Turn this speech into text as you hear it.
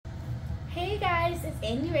guys, it's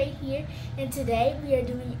Amy right here, and today we are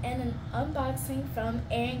doing an unboxing from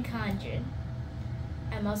Erin Condren.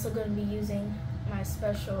 I'm also going to be using my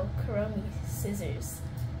special Kuromi scissors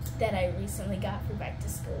that I recently got for back to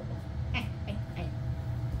school.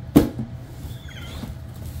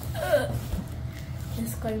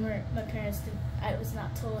 Disclaimer, my parents I was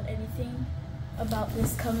not told anything about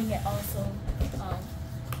this coming at all, so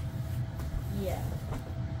yeah.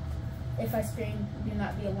 If I scream, do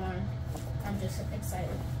not be alarmed. I'm just excited.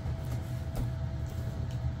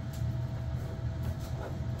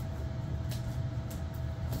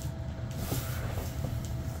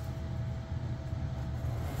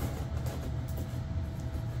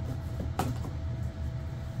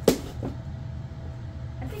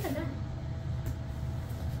 I think I got it.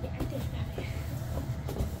 Yeah, I think I got it.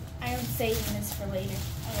 I am saving this for later.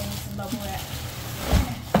 I need some bubble wrap.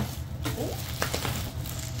 Ooh.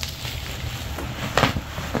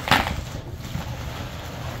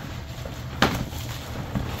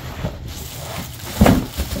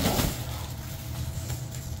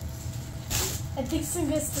 I think some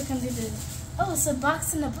good stuff comes into this. Oh, it's a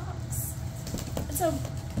box in a box. It's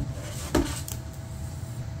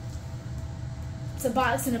a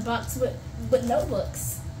box in a box with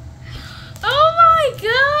notebooks. Oh my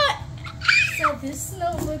god! So this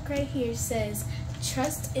notebook right here says,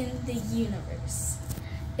 "Trust in the universe."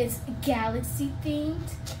 It's galaxy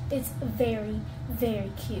themed. It's very,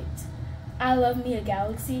 very cute. I love me a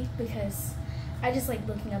galaxy because I just like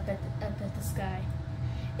looking up at the sky.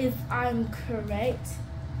 If I'm correct,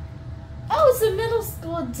 oh, it's a middle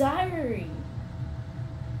school diary.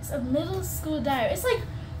 It's a middle school diary. It's like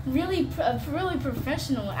really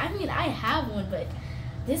professional one. I mean, I have one, but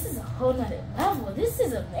this is a whole nother level. This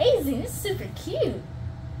is amazing. It's super cute.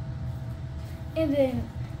 And then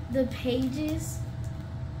the pages.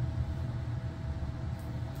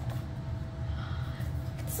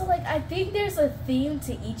 So like, I think there's a theme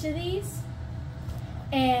to each of these.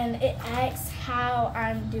 And it asks how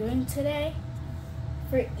I'm doing today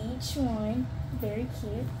for each one. Very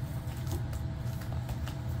cute.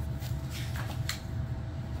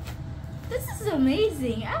 This is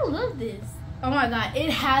amazing. I love this. Oh my god, it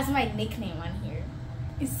has my nickname on here.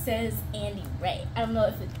 It says Andy Ray. I don't know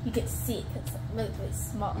if you can see it because it's really, really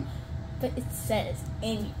small. But it says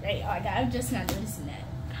Andy Ray. Oh my god, I'm just not noticing that.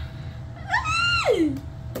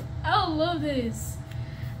 I love this.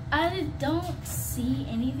 I don't see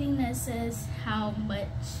anything that says how many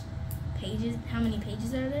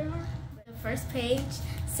pages are there. The first page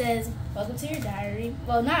says, "Welcome to your diary."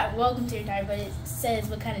 Well, not welcome to your diary, but it says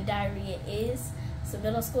what kind of diary it is. It's a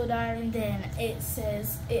middle school diary. And then it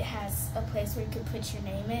says it has a place where you can put your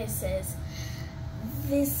name in. It says,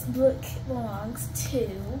 "This book belongs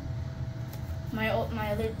to..."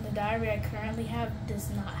 The diary I currently have does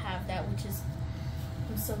not have that, which is,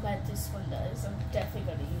 I'm so glad this one does. I'm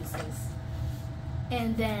definitely going to use this.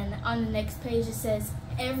 And then on the next page it says,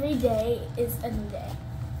 "Every day is a new day."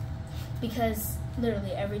 Because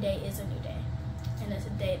literally every day is a new day. And it's a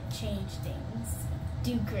day to change things.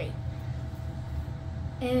 Do great.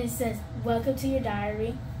 And it says, "Welcome to your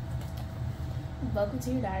diary." Welcome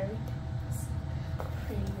to your diary. It's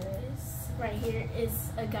pretty good. Right here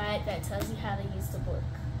is a guide that tells you how to use the book.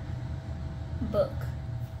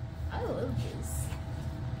 I love this.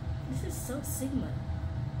 This is so Sigma.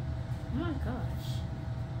 Oh my gosh.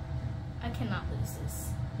 I cannot lose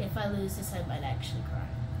this. If I lose this, I might actually cry.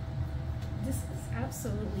 This is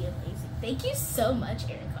absolutely amazing. Thank you so much,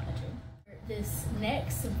 Erin Condren. This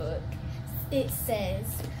next book, it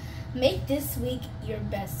says, "Make this week your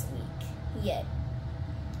best week yet."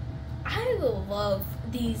 I love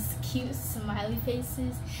these cute smiley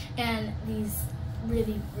faces and these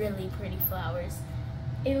really, really pretty flowers.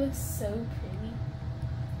 It looks so pretty.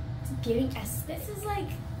 This is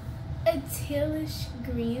like a tealish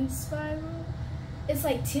green spiral. It's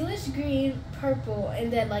like tealish green, purple,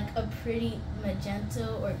 and then like a pretty magenta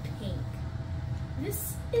or pink.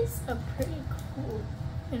 This is a pretty cool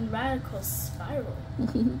and radical spiral.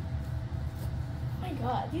 Oh my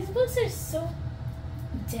god, these books are so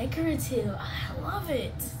decorative. I love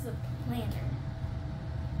it. This is a planner.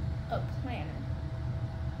 A planner.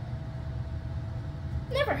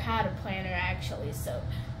 Never had a planner actually, so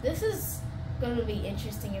this is going to be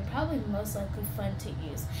interesting and probably most likely fun to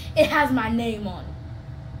use. It has my name on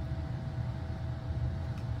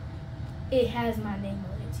it. It has my name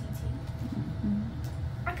on it, TT.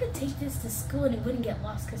 I could take this to school and it wouldn't get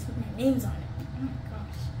lost because my name's on it. Oh my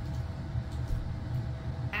gosh.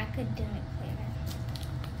 Academic planner.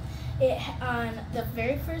 On the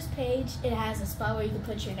very first page, it has a spot where you can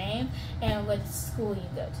put your name and what school you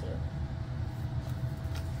go to.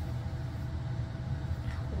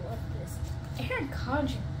 Erin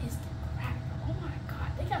Condren is the crack. Oh my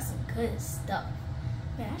god, they got some good stuff.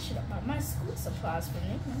 Man, I should have bought my school supplies for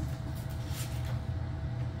them.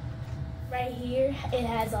 Right here, it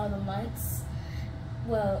has all the months.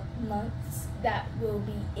 Well, months that will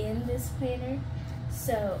be in this planner.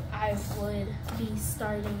 So I would be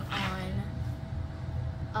starting on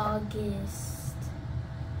August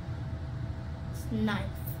 9th.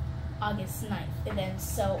 August 9th, and then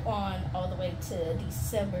so on all the way to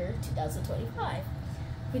December 2025,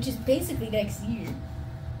 which is basically next year.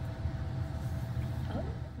 Oh.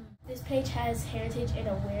 This page has heritage and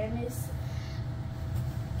awareness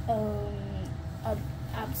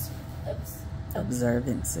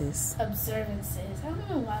observances. I don't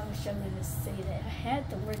know why I was struggling to say that. I had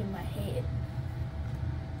the word in my head.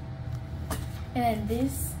 And then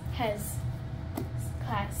this has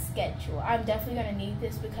class schedule. I'm definitely going to need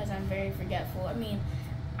this because I'm very forgetful. I mean,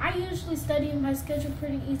 I usually study my schedule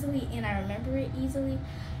pretty easily and I remember it easily,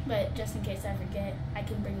 but just in case I forget, I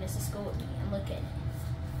can bring this to school with me and look at it.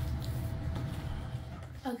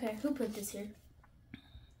 Okay, who put this here?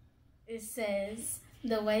 It says,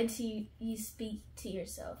 the way you speak to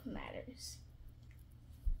yourself matters.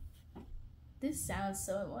 This sounds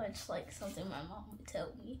so much like something my mom would tell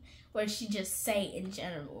me, or she just say in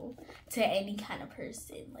general to any kind of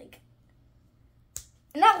person. Like,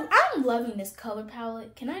 and I'm loving this color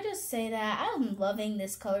palette. Can I just say that? I'm loving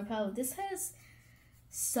this color palette. This has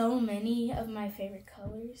so many of my favorite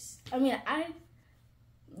colors. I mean, I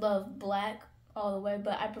love black all the way,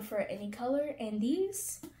 but I prefer any color, and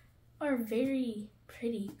these are very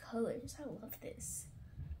pretty colors. I love this.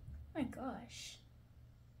 Oh my gosh.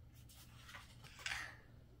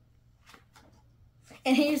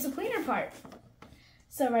 And here's the planner part.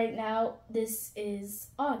 So right now, this is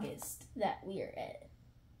August that we are at.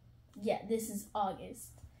 Yeah, this is August.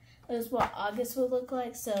 That's what August will look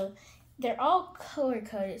like. So they're all color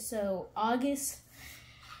coded. So August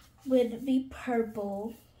would be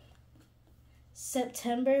purple.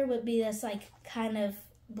 September would be this like kind of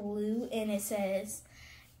blue, and it says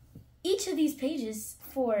each of these pages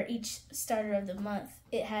for each starter of the month,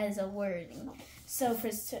 it has a wording. So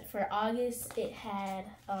for August, it had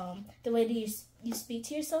the way that you speak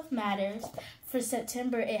to yourself matters. For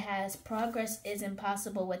September, it has progress is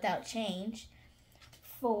impossible without change.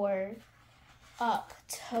 For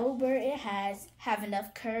October, it has have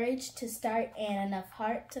enough courage to start and enough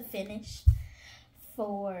heart to finish.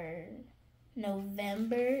 For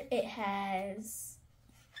November, it has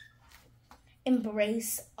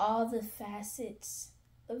embrace all the facets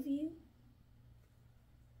of you.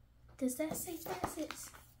 Does that say facets?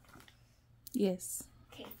 Yes.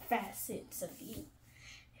 Okay, facets of you.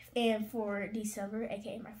 And for December,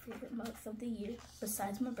 aka my favorite month of the year,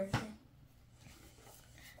 besides my birthday,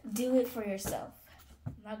 do it for yourself.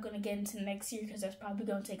 I'm not going to get into next year because that's probably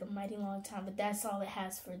going to take a mighty long time, but that's all it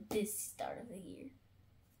has for this start of the year.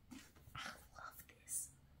 I love this.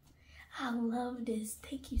 I love this.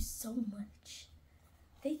 Thank you so much.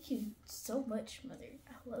 Thank you so much, Mother.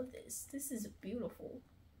 I love this. This is beautiful.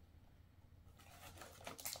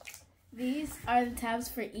 These are the tabs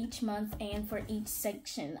for each month and for each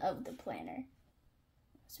section of the planner.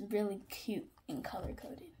 It's really cute and color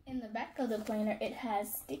coded. In the back of the planner, it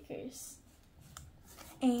has stickers.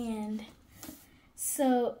 And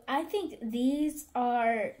so I think these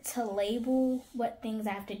are to label what things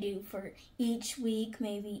I have to do for each week,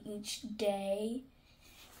 maybe each day.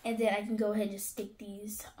 And then I can go ahead and just stick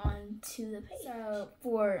these onto the page. So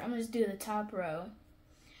I'm gonna just do the top row.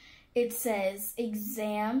 It says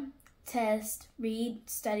exam, test, read,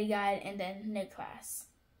 study guide, and then no class.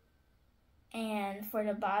 And for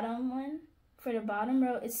the bottom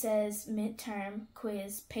row, it says midterm,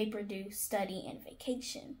 quiz, paper due, study, and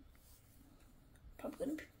vacation. Probably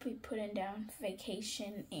gonna be putting down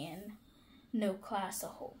vacation and no class a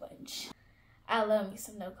whole bunch. I love me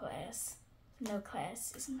some no class. No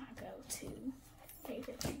class is my go-to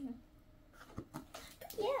favorite thing.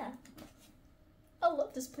 But yeah, I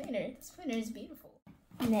love this planner. This planner is beautiful.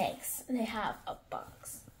 Next, they have a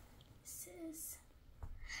box.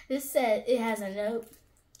 This said it has a note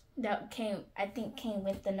that came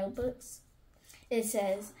with the notebooks. It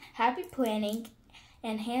says, happy planning,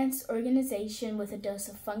 enhance organization with a dose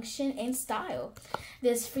of function and style.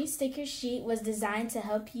 This free sticker sheet was designed to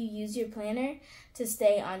help you use your planner to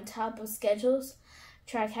stay on top of schedules,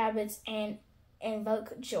 track habits, and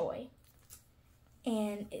invoke joy.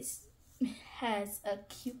 And it has a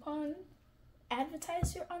coupon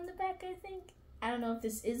advertiser on the back, I think. I don't know if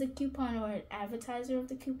this is a coupon or an advertiser of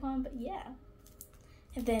the coupon, but yeah.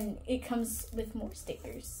 And then it comes with more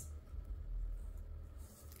stickers.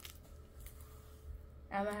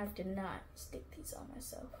 I'm gonna have to not stick these on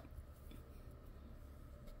myself.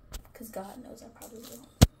 Because God knows I probably will.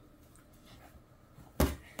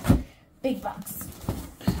 Big box.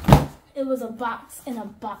 It was a box in a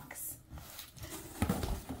box.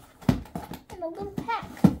 And a little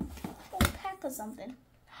pack. A little pack of something.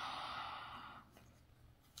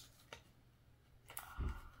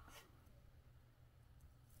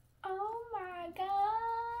 Oh my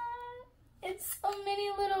God. It's a mini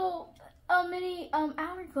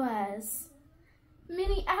hourglass.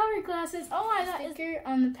 Mini hourglasses. Oh my God. The sticker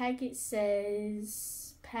on the packet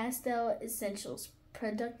says Pastel Essentials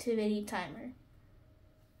Productivity Timer.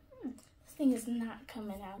 This thing is not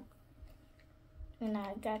coming out. And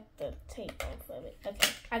I got the tape off of it.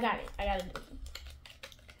 Okay, I got it. I got it.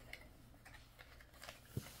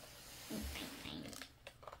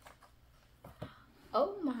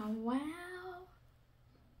 Oh my, wow.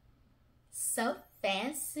 So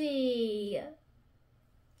fancy.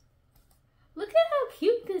 Look at how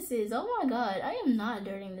cute this is. Oh my God, I am not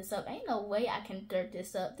dirtying this up. Ain't no way I can dirt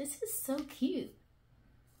this up. This is so cute.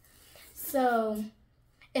 So,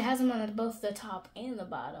 it has them on both the top and the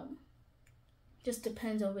bottom. Just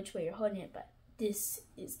depends on which way you're holding it, but this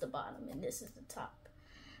is the bottom and this is the top.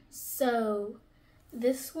 So,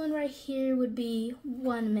 this one right here would be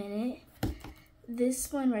 1 minute.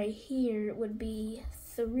 This one right here would be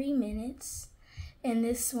 3 minutes. And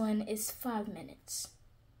this one is 5 minutes.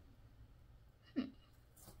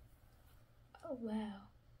 Oh, wow.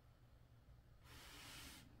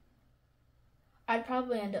 I'd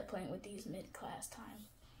probably end up playing with these mid-class time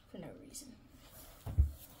for no reason.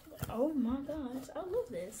 But, oh my gosh, I love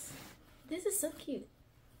this. This is so cute.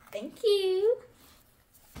 Thank you.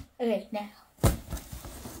 Okay, now,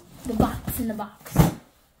 the box in the box.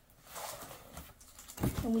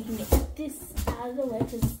 And we can get this out of the way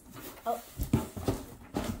because, oh.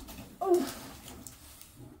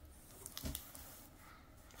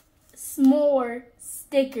 More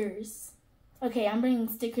stickers. Okay, I'm bringing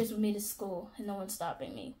stickers with me to school and no one's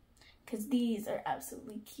stopping me because these are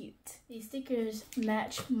absolutely cute. These stickers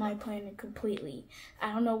match my planner completely.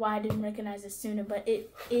 I don't know why I didn't recognize it sooner, but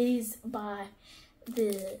it is by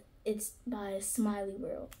Smiley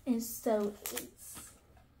World. And so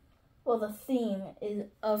well, the theme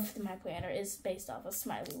of my planner is based off of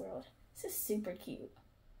Smiley World. This is super cute.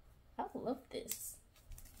 I love this.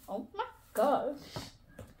 Oh my gosh.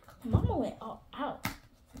 Mama went all out.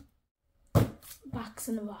 Box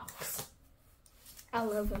in a box. I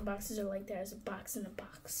love when boxes are like that. There's a box in a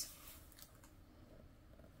box.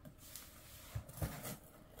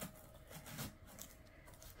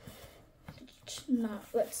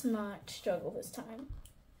 Let's not struggle this time.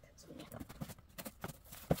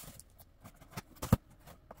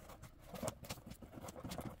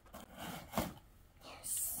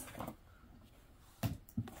 Yes.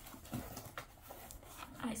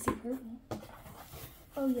 I see purple.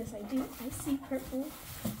 Oh yes, I do. I see purple.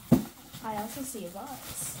 I also see a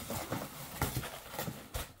box.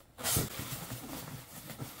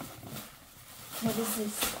 What is this?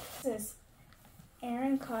 It says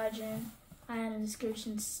Erin Condren. I had a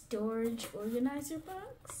description storage organizer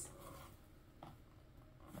box.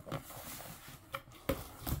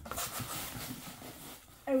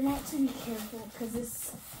 I want to be careful because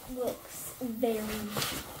this looks very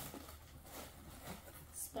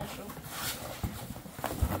special.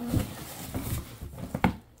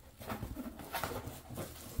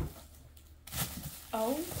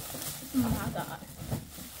 Oh my God.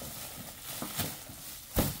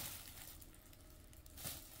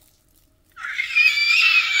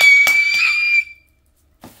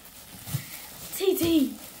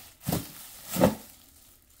 TT.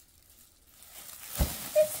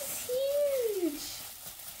 This is huge.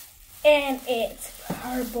 And it's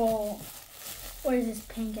purple. Or is this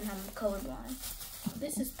pink and I'm colorblind?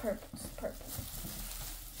 This is purple. It's purple.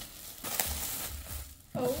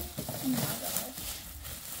 Oh my gosh.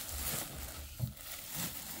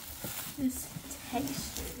 This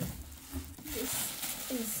texture. This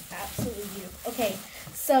is absolutely beautiful. Okay,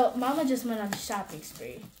 so Mama just went on a shopping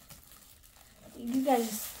spree. You guys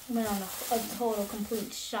just went on a total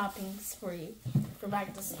complete shopping spree for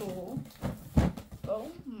back to school.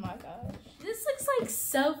 Oh my gosh. This looks like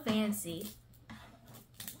so fancy.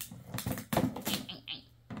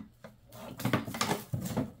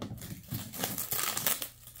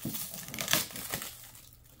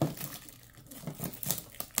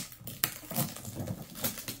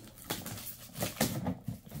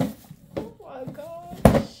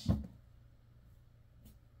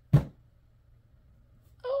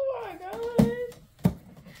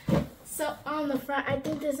 So on the front, I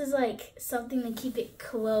think this is like something to keep it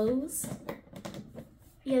closed.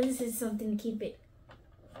 Yeah, this is something to keep it.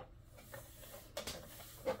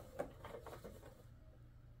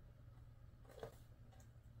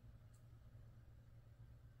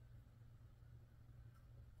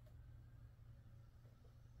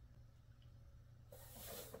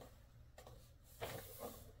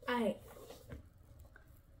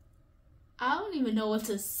 I don't even know what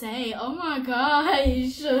to say. Oh my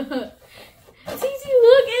gosh. Titi, look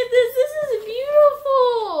at this. This is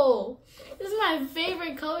beautiful. This is my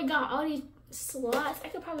favorite color. Got all these slots. I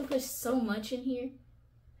could probably put so much in here.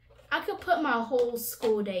 I could put my whole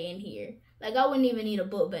school day in here. Like, I wouldn't even need a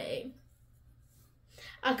book bag.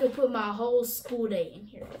 I could put my whole school day in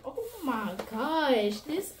here. Oh my gosh.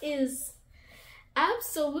 This is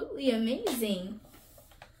absolutely amazing.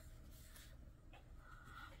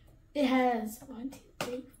 It has 1, 2,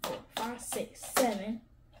 3, 4, 5, 6,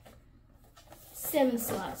 7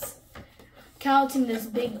 slots, counting this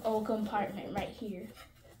big old compartment right here.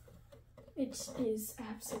 It is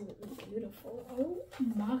absolutely beautiful. Oh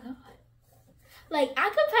my god! Like, I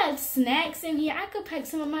could pack snacks in here. I could pack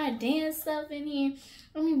some of my dance stuff in here.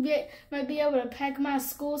 Might be able to pack my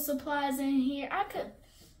school supplies in here. I could.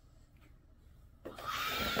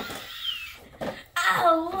 I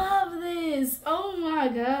love this. Oh my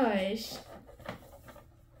gosh.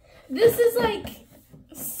 This is like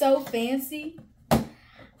so fancy. If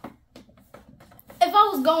I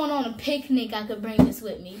was going on a picnic, I could bring this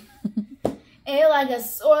with me. And I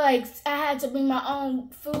had to bring my own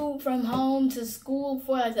food from home to school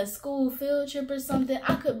for like a school field trip or something.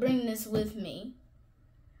 I could bring this with me.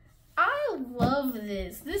 I love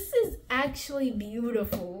this. This is actually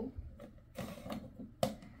beautiful.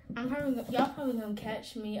 Y'all probably gonna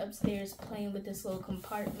catch me upstairs playing with this little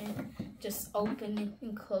compartment, just opening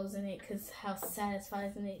and closing it because how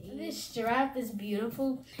satisfying it is. This strap is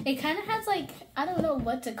beautiful. It kind of has like, I don't know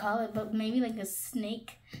what to call it, but maybe like a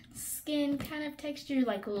snake skin kind of texture,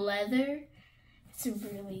 like leather. It's a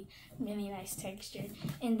really, really nice texture.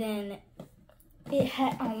 And then it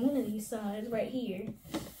had, on one of these sides right here,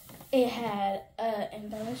 it had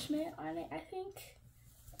embellishment on it, I think.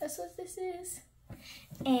 That's what this is.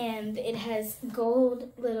 And it has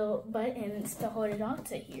gold little buttons to hold it on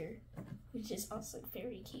to here, which is also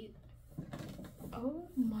very cute. Oh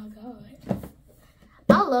my god.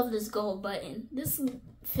 I love this gold button. This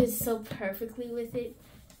fits so perfectly with it.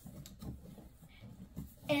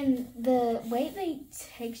 And the way they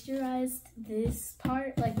texturized this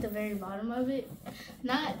part, like the very bottom of it,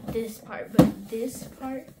 not this part, but this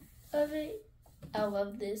part of it, I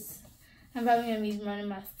love this. I'm probably going to be running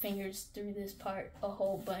my fingers through this part a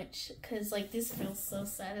whole bunch because, like, this feels so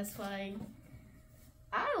satisfying.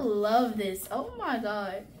 I love this. Oh, my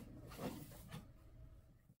God.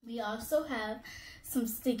 We also have some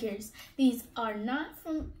stickers. These are not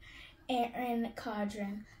from Erin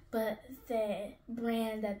Condren, but the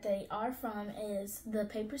brand that they are from is the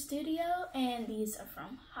Paper Studio, and these are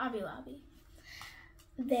from Hobby Lobby.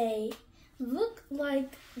 They look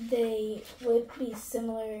like they would be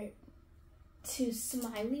similar to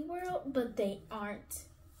Smiley World, but they aren't.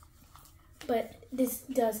 But this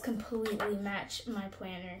does completely match my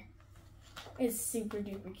planner. It's super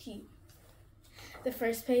duper cute. The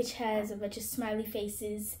first page has a bunch of smiley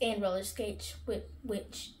faces and roller skates,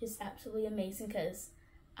 which is absolutely amazing because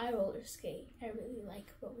I roller skate. I really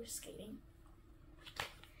like roller skating.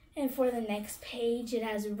 And for the next page, it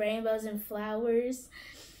has rainbows and flowers.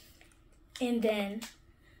 And then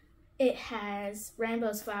it has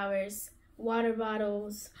rainbows, flowers, water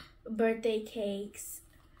bottles, birthday cakes.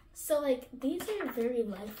 So, like, these are very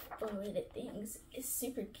life-related things. It's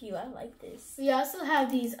super cute. I like this. We also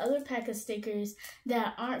have these other pack of stickers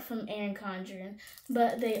that aren't from Erin Condren,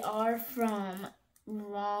 but they are from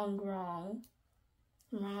Wrong,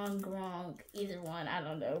 either one, I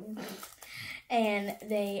don't know. And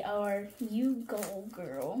they are You Go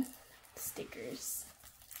Girl stickers.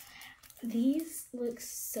 These look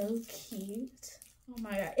so cute. Oh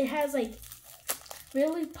my god. It has like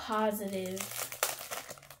really positive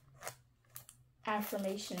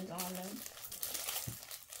affirmations on them.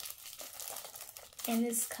 And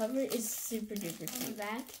this cover is super duper cute.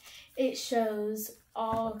 Back, it shows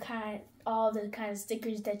all the kind of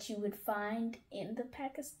stickers that you would find in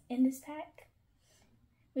this pack,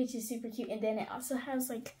 which is super cute. And then it also has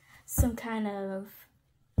like some kind of,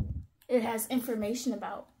 it has information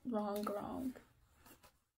about Wrong.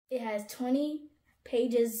 It has 20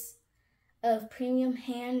 pages of premium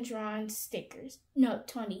hand-drawn stickers. No,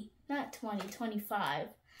 20, not 20, 25.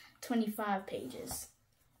 25 pages.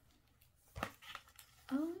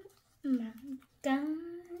 Oh my god.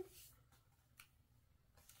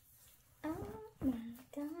 Oh my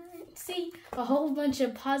god. See, a whole bunch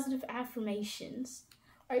of positive affirmations.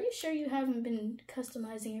 Are you sure you haven't been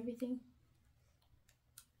customizing everything?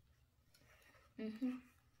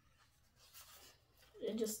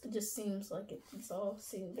 It just seems like it's all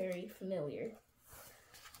seem very familiar.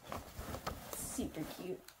 Super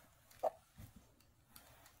cute.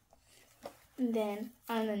 And then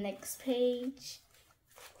on the next page,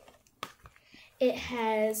 it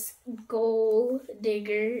has goal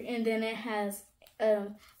digger, and then it has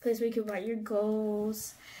place where you can write your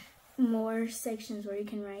goals, more sections where you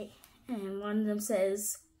can write, and one of them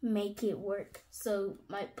says make it work. So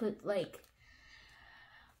might put like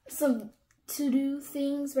some to-do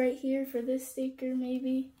things right here for this sticker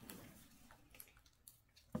maybe.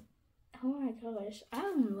 Oh my gosh,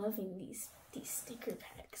 I'm loving these sticker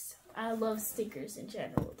packs. I love stickers in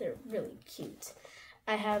general. They're really cute.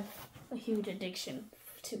 I have a huge addiction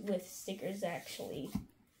with stickers actually.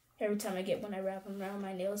 Every time I get one, I wrap them around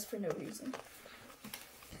my nails for no reason.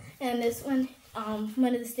 And this one of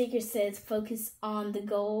the stickers says focus on the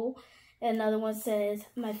goal. Another one says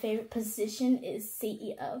my favorite position is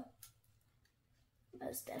CEO.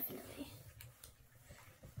 Most definitely,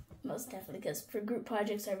 because for group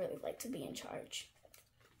projects, I really like to be in charge.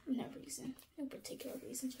 No particular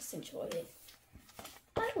reason, just enjoy it.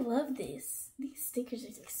 I love this. These stickers are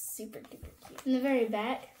like super duper cute. In the very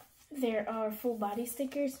back, there are full body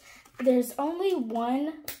stickers. There's only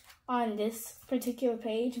one on this particular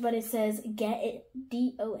page, but it says get it,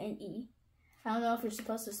 D-O-N-E. I don't know if you're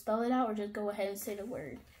supposed to spell it out or just go ahead and say the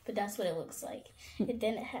word, but that's what it looks like. And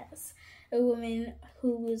then it has a woman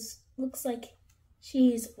who looks like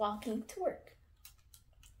she's walking to work.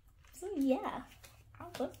 So yeah, I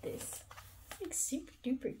love this. It's like super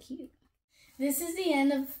duper cute. This is the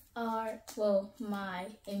end of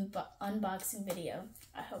my unboxing video.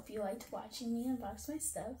 I hope you liked watching me unbox my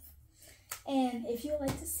stuff. And if you would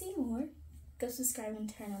like to see more, go subscribe and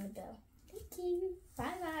turn on the bell. Thank you.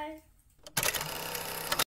 Bye bye.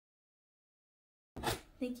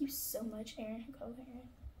 Thank you so much, Erin. Go, Erin.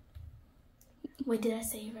 Wait, did I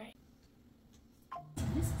say it right?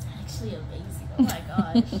 This is actually amazing. Oh my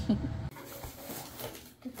gosh.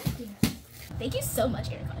 Thank you so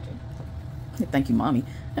much, Erin Condren. Thank you, Mommy.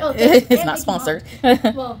 Oh, it's not sponsored.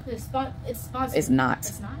 Well, it's sponsored. It's not.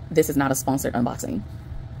 It's not? This is not a sponsored unboxing.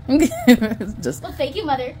 Just. Well, thank you,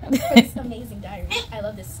 Mother, for this amazing diary. I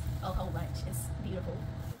love this a whole bunch. It's beautiful.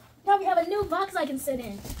 Now we have a new box I can sit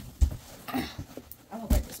in. I won't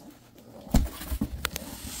break this one.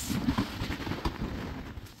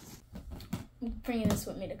 I'm bringing this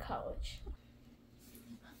with me to college.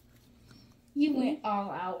 You went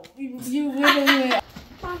all out. You really went.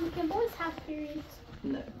 Mom, can boys have periods?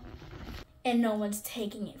 No. And no one's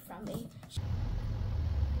taking it from me.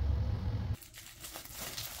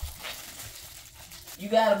 You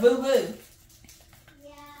got a boo-boo?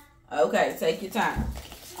 Yeah. Okay, take your time.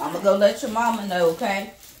 I'm gonna go let your mama know,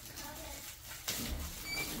 okay?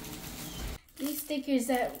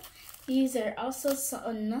 These are also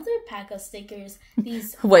another pack of stickers.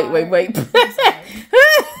 These wait.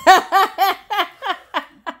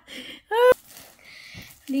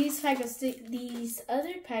 These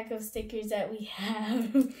other pack of stickers that we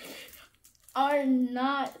have are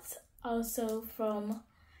not also from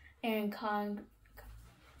Erin Condren.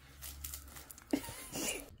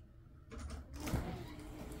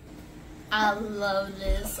 I love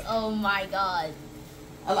this. Oh my god.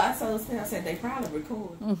 A lot of those things I said they probably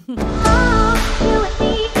record. You and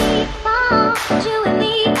me, you and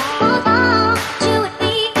me.